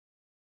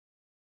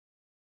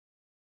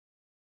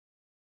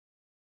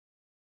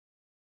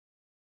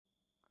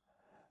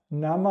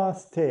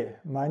Namaste.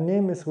 My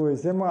name is Rui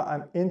Zimmer.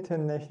 I'm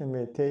International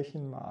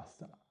Meditation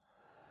Master.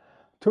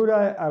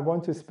 Today I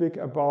want to speak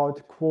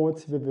about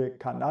quotes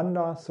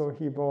Vivekananda. So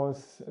he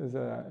was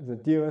the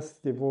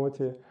dearest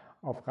devotee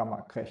of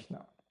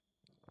Ramakrishna.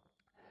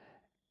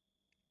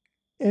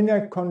 In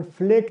a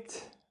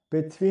conflict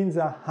between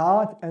the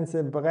heart and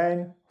the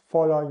brain,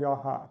 follow your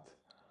heart.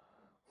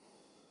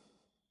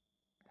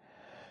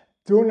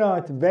 Do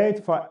not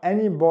wait for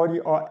anybody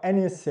or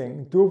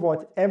anything. Do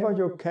whatever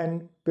you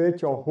can.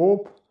 Build your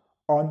hope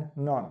on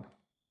none.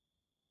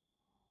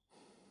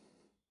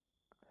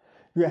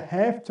 You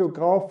have to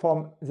grow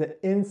from the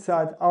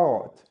inside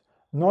out.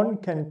 None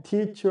can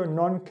teach you,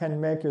 none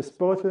can make you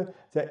spiritual.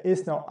 There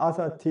is no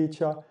other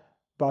teacher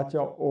but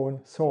your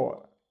own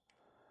soul.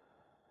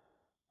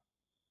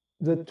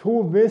 The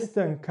true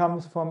wisdom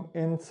comes from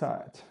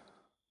inside.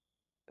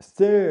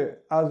 Still,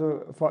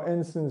 for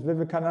instance,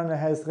 Vivekananda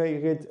has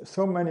read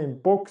so many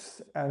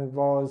books and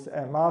was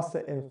a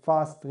master in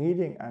fast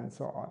reading and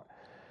so on.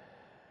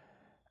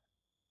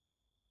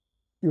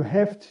 You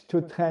have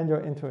to train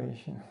your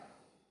intuition.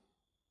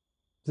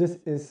 This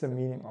is the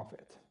meaning of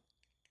it.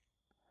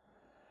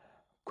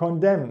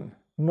 Condemn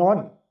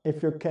none.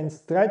 If you can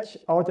stretch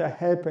out a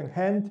helping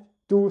hand,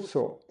 do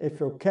so.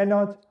 If you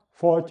cannot,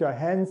 fold your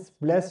hands,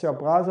 bless your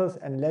brothers,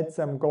 and let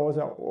them go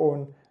their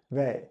own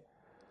way.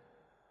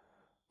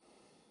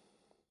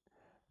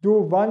 Do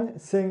one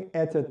thing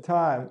at a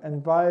time,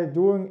 and while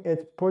doing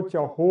it, put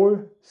your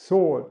whole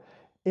soul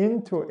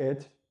into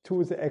it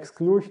to the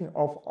exclusion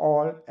of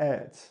all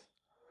else.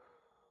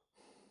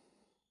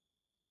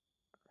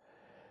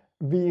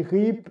 We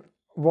reap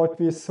what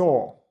we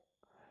sow.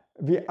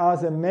 We are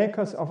the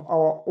makers of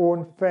our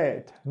own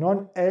fate.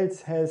 None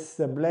else has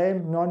the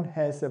blame, none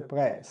has the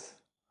praise.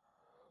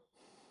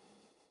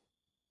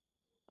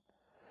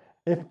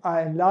 If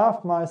I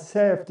love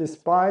myself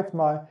despite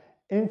my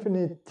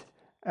infinite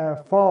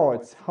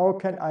faults, how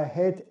can I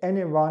hate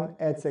anyone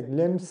at the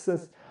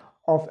glimpses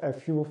of a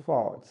few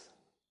faults?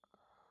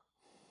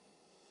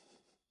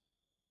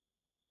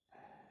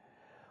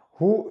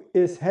 Who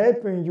is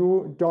helping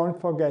you,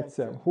 don't forget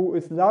them. Who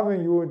is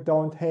loving you,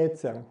 don't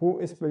hate them. Who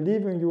is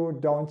believing you,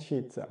 don't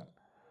cheat them.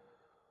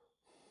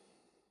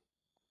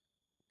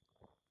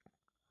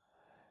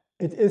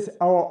 It is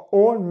our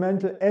own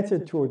mental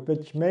attitude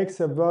which makes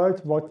the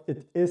world what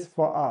it is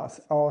for us.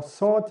 Our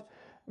thought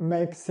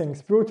makes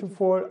things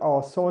beautiful,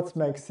 our thoughts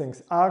make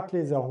things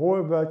ugly. The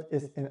whole world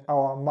is in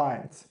our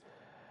minds.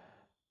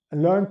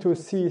 Learn to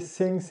see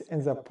things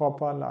in the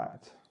proper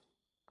light.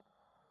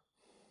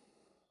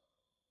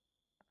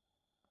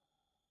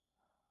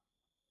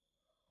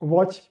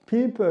 Watch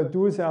people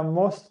do their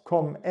most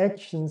common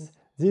actions.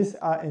 These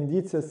are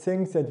indeed the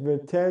things that will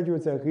tell you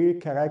the real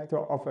character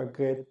of a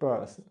great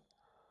person.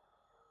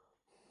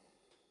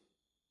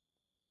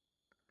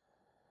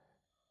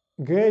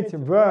 Great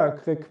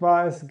work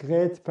requires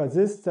great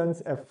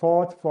persistence,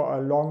 effort for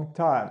a long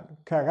time.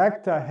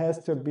 Character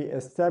has to be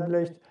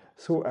established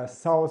through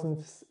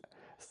 1,000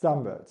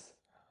 stumbles.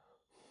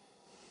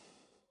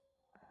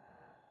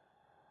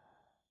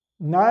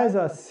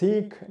 Neither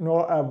seek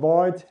nor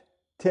avoid.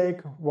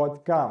 Take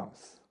what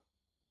comes.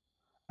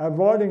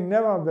 Avoiding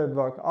never will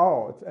work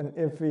out, and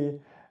if we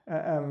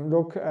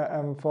look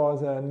for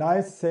the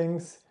nice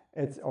things,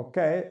 it's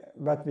okay,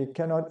 but we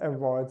cannot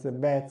avoid the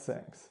bad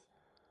things.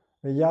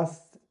 We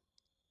just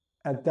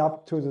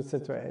adapt to the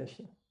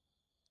situation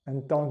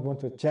and don't want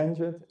to change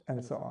it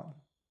and so on.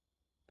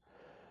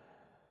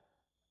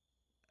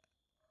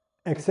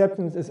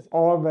 Acceptance is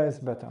always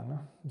better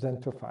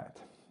than to fight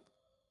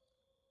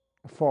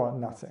for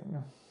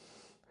nothing.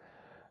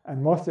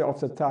 And most of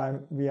the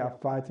time we are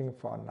fighting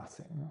for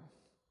nothing.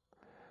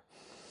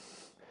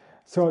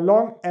 So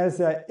long as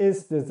there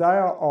is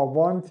desire or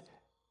want,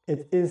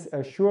 it is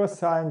a sure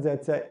sign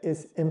that there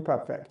is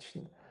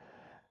imperfection.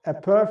 A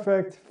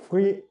perfect,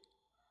 free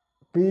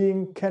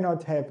being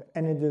cannot have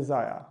any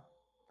desire.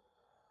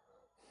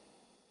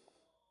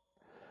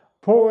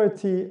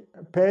 Purity,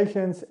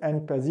 patience,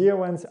 and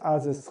perseverance are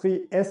the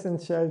three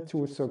essential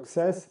to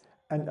success,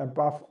 and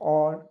above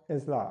all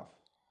is love.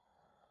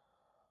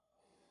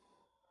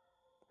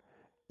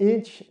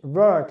 Each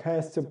work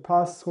has to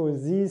pass through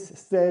these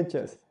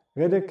stages: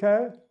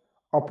 ridicule,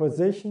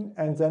 opposition,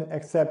 and then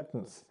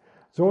acceptance.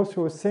 Those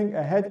who think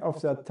ahead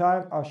of their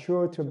time are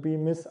sure to be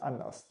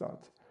misunderstood.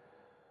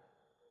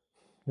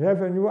 You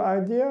have a new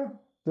idea?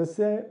 They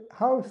say,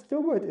 how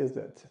stupid is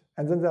it?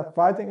 And then they're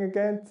fighting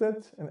against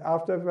it, and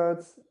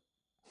afterwards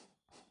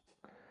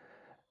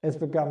it's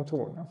become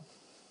true.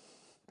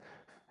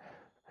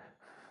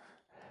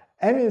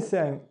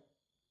 Anything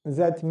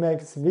that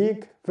makes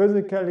weak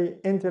physically,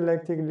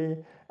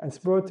 intellectually, and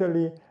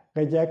spiritually,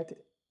 reject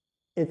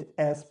it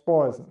as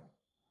poison.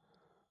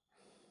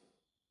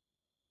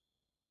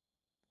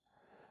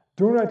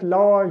 Do not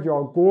lower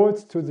your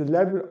goals to the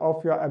level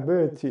of your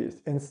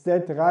abilities.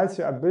 Instead, rise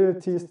your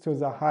abilities to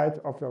the height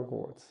of your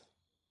goals.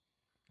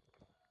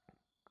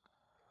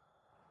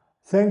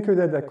 Thank you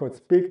that I could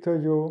speak to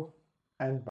you, and bye.